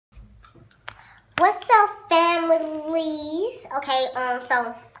What's up, families? Okay,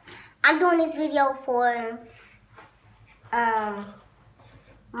 so I'm doing this video for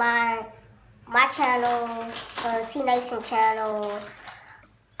my channel, T-Nation channel,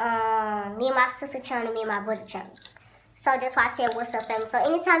 me and my sister channel, me and my brother channel. So that's why I said what's up, family. So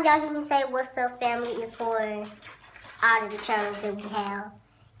anytime y'all hear me say what's up, family, is for all of the channels that we have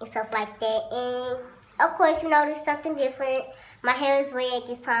and stuff like that. And of course, you know, there's something different. My hair is red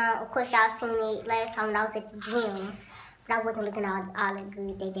this time. Of course, y'all seen it last time when I was at the gym. But I wasn't looking all that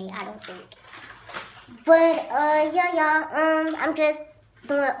good that day, I don't think. But, yeah, y'all, I'm just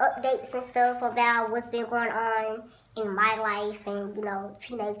doing updates and stuff about what's been going on in my life and, you know,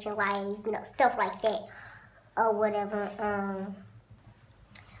 teenager life, you know, stuff like that or whatever.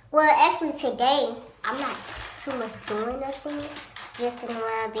 Well, actually, today, I'm not too much doing nothing. Just sitting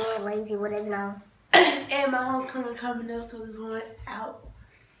around being lazy, whatever, you know. And my homecoming coming up, so we're going out.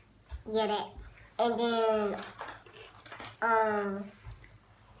 Yeah, that. And then,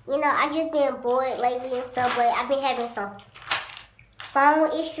 you know, I just been bored lately and stuff, but I've been having some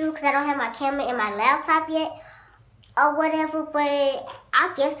phone issues because I don't have my camera and my laptop yet or whatever, but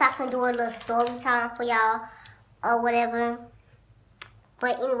I guess I can do a little story time for y'all or whatever.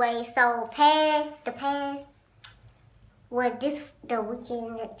 But anyway, so the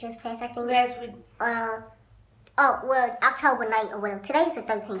weekend that just passed, I think. Last week. October 9th or whatever. Today's the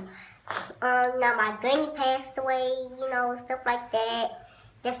 13th. Now my granny passed away, you know, stuff like that.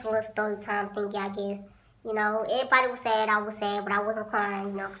 Just a little story time thing, I guess. You know, everybody was sad, I was sad, but I wasn't crying,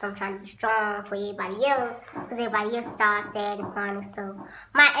 you know, because I'm trying to be strong for everybody else, because everybody else started sad and crying and stuff.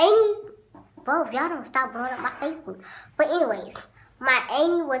 My auntie, both, y'all don't stop blowing up my Facebook. But anyways, my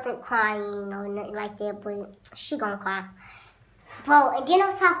auntie wasn't crying, or nothing like that, but she gonna cry. Bro, and then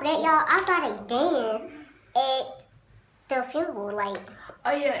on top of that, y'all, I got a dance at the funeral, like.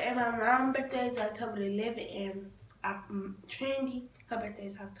 Oh yeah, and my mom's birthday is October the 11th, and Trinity, her birthday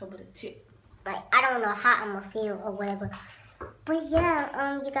is October the 10th. Like, I don't know how I'm gonna feel or whatever. But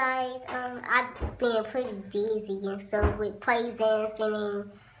yeah, you guys, I've been pretty busy and stuff with praise dancing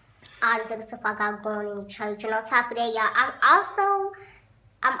and all this other stuff I got going in the church. And on top of that, y'all,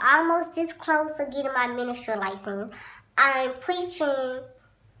 I'm almost this close to getting my ministry license. I'm preaching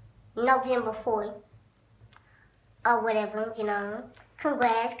November 4th or whatever, you know.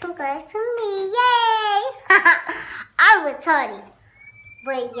 Congrats to me, yay! I'm retarded.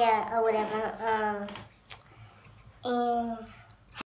 But yeah, or whatever. And